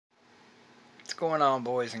going on,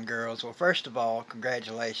 boys and girls? Well, first of all,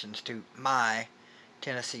 congratulations to my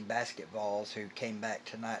Tennessee basketballs who came back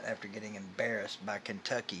tonight after getting embarrassed by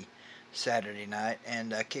Kentucky Saturday night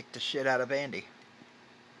and kicked the shit out of Vandy.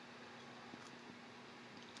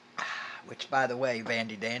 Which, by the way,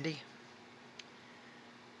 Vandy Dandy,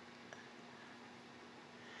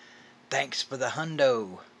 thanks for the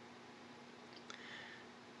hundo.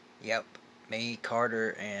 Yep, me,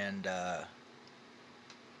 Carter, and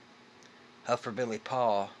Huffer Billy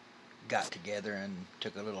Paul got together and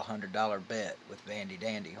took a little $100 bet with Vandy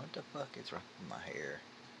Dandy. What the fuck is wrong with my hair?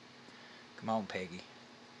 Come on, Peggy.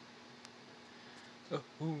 Oh,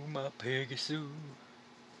 my Peggy Sue.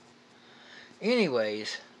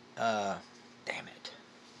 Anyways, damn it.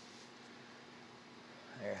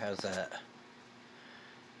 There, how's that?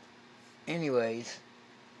 Anyways,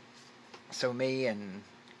 so me and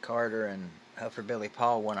Carter and Huffer Billy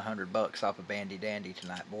Paul won $100 off of Vandy Dandy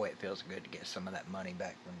tonight. Boy, it feels good to get some of that money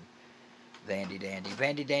back from Vandy Dandy.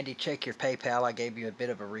 Vandy Dandy, check your PayPal. I gave you a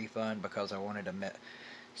bit of a refund because I wanted to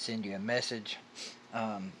send you a message.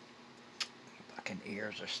 Fucking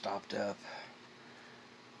ears are stopped up.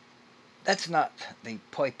 That's not the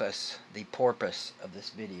porpoise of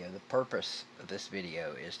this video. The purpose of this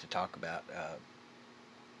video is to talk about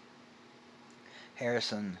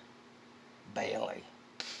Harrison Bailey.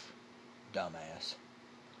 Dumbass.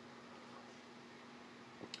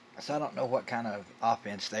 So I don't know what kind of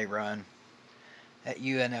offense they run at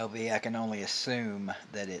UNLV. I can only assume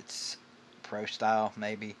that it's pro style,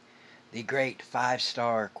 maybe. The great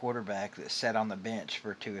 5-star quarterback that sat on the bench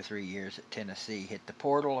for 2 or 3 years at Tennessee hit the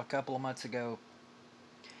portal a couple of months ago,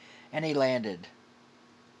 and he landed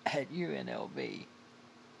at UNLV.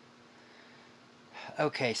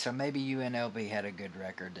 Okay, so maybe UNLV had a good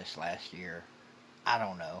record this last year. I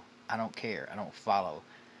don't know. I don't care. I don't follow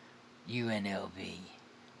UNLV.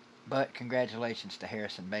 But congratulations to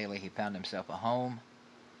Harrison Bailey. He found himself a home.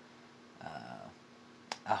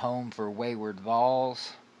 A home for wayward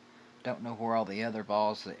Vols. Don't know where all the other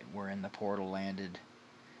Vols that were in the portal landed.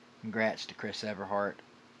 Congrats to Chris Everhart,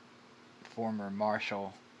 former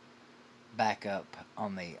Marshall backup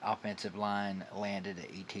on the offensive line, landed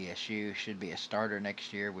at ETSU. Should be a starter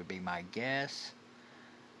next year, would be my guess.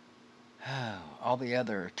 All the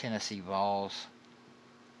other Tennessee Vols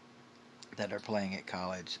that are playing at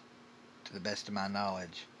college, to the best of my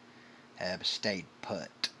knowledge, have stayed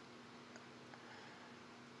put.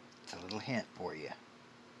 It's a little hint for you.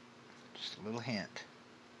 Just a little hint.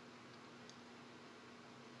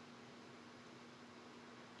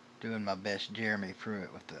 Doing my best Jeremy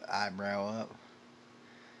Pruitt with the eyebrow up.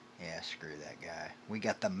 Yeah, screw that guy. We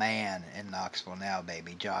got the man in Knoxville now,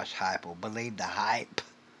 baby. Josh Heupel. Believe the hype.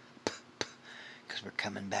 Because we're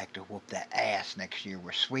coming back to whoop that ass next year.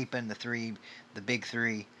 We're sweeping the big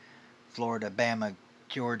three. Florida, Bama,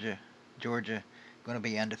 Georgia. Georgia going to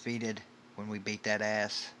be undefeated when we beat that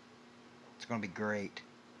ass. It's going to be great.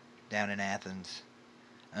 Down in Athens,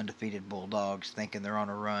 undefeated Bulldogs thinking they're on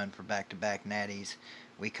a run for back-to-back natties.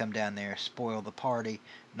 We come down there, spoil the party,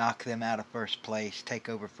 knock them out of first place, take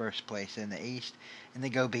over first place in the East, and they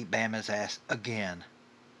go beat Bama's ass again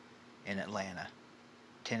in Atlanta.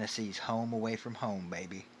 Tennessee's home away from home,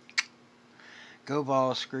 baby. Go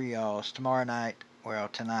Vols, screw y'alls. Tomorrow night, well,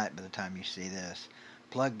 tonight by the time you see this,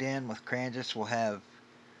 Plugged In with Kansas will have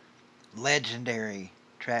legendary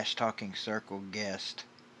trash-talking circle guest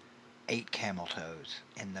 8 Camel Toes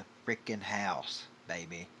in the frickin' house,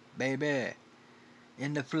 baby. Baby.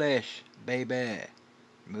 In the flesh, baby.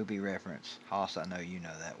 Movie reference. Hoss, I know you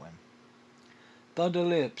know that one. Thunder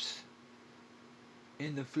Lips.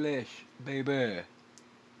 In the flesh, baby.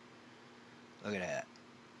 Look at that.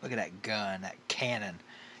 Look at that gun, that cannon.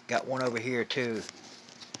 Got one over here, too.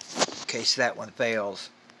 In case that one fails.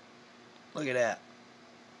 Look at that.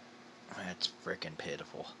 That's frickin'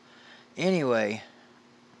 pitiful. Anyway,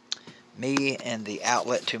 me and the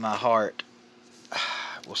outlet to my heart.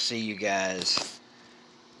 We'll see you guys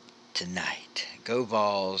tonight. Go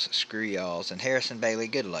Vols, screw y'alls, and Harrison Bailey,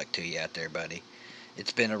 good luck to you out there, buddy.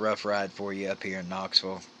 It's been a rough ride for you up here in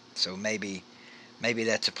Knoxville, so maybe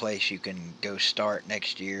that's a place you can go start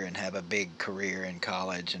next year and have a big career in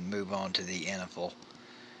college and move on to the NFL.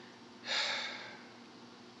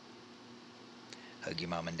 Hug your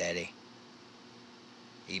mom and daddy,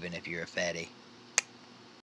 even if you're a fatty.